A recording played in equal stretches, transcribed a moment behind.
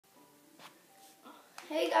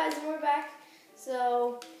Hey guys, and we're back.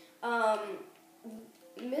 So,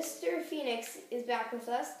 Mr. Phoenix is back with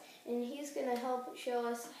us, and he's going to help show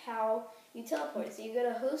us how you teleport. So you go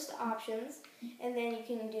to host options, and then you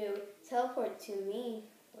can do teleport to me.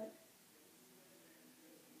 What?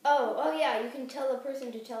 Oh yeah, you can tell the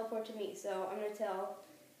person to teleport to me. So I'm going to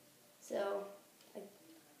so I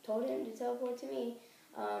told him to teleport to me.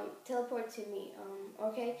 Teleport to me,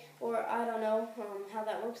 okay? Or I don't know how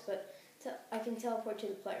that works, but I can teleport to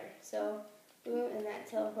the player. So, boom, and that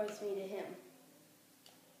teleports me to him.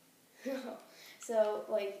 So,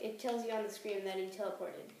 like, it tells you on the screen that he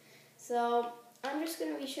teleported. So, I'm just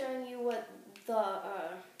going to be showing you what the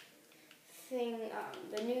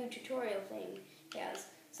the new tutorial thing has.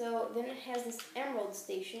 So, then it has this emerald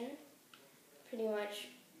station. Pretty much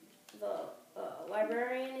the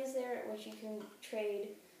librarian is there, which you can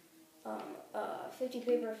trade 50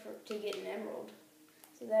 paper to get an emerald.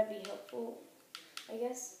 So that'd be helpful, I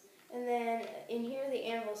guess. And then in here, the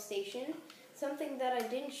anvil station. Something that I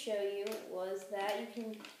didn't show you was that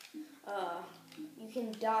you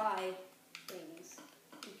can dye things.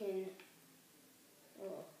 You can.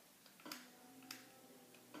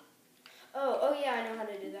 Oh yeah, I know how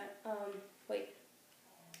to do that. Wait.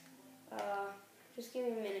 Just give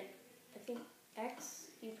me a minute. I think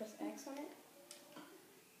X. You press X on it.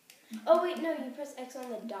 Oh wait, no, you press X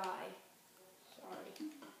on the die. Sorry.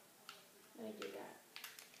 Let me do that.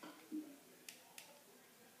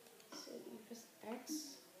 So you press X.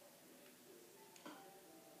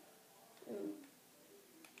 Ooh.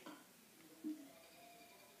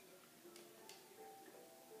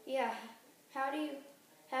 Yeah. How do you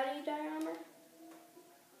dye armor?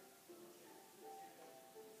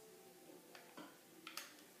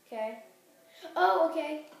 Okay. Oh,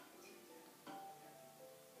 okay.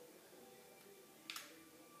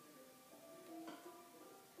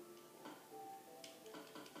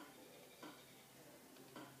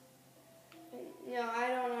 No, I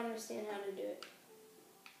don't understand how to do it.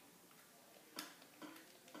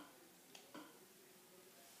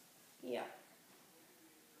 Yeah.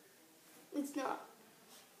 It's not.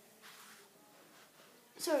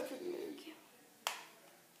 Sorry for the mood.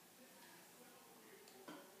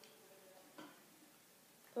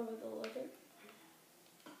 Over the leather.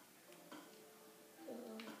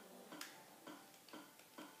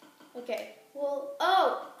 Okay. Well,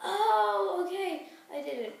 okay. I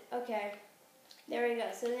did it. Okay. There we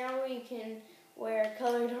go. So now we can wear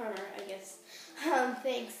colored armor, I guess.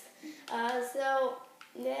 Thanks. So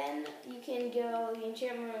then you can go the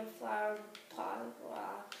enchantment room, flower pot,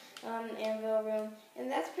 anvil room, and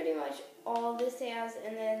that's pretty much all this has.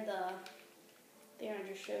 And then the thing I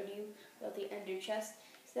just showed you about the ender chest.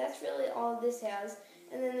 So that's really all this has.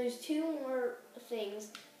 And then there's two more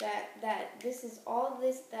things that this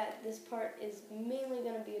part is mainly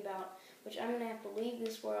going to be about, which I'm going to have to leave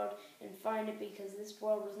this world and find it because this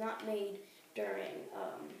world was not made during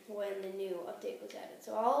when the new update was added.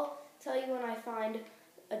 So I'll tell you when I find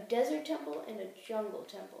a desert temple and a jungle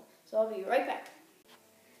temple. So I'll be right back.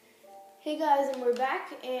 Hey guys, and we're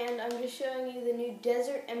back, and I'm just showing you the new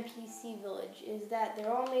desert NPC village. Is that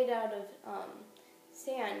they're all made out of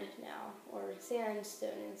sand now, or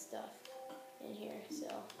sandstone and stuff in here,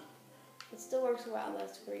 so it still works well.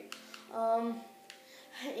 That's great.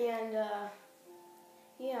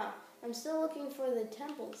 Yeah, I'm still looking for the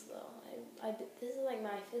temples though. This is like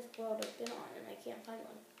my 5th world I've been on, and I can't find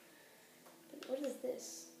one. But what is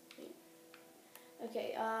this? Wait.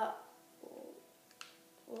 Okay.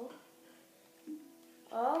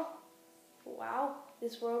 Oh, wow!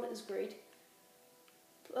 This world is great.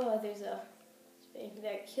 Oh, there's a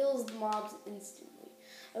that kills the mobs instantly.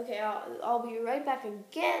 Okay, I'll be right back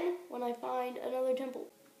again when I find another temple.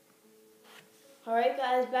 Alright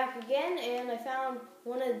guys, back again, and I found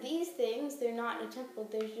one of these things. They're not a temple,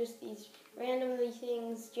 there's just these randomly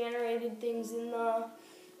generated things in the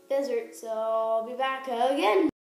desert, so I'll be back again.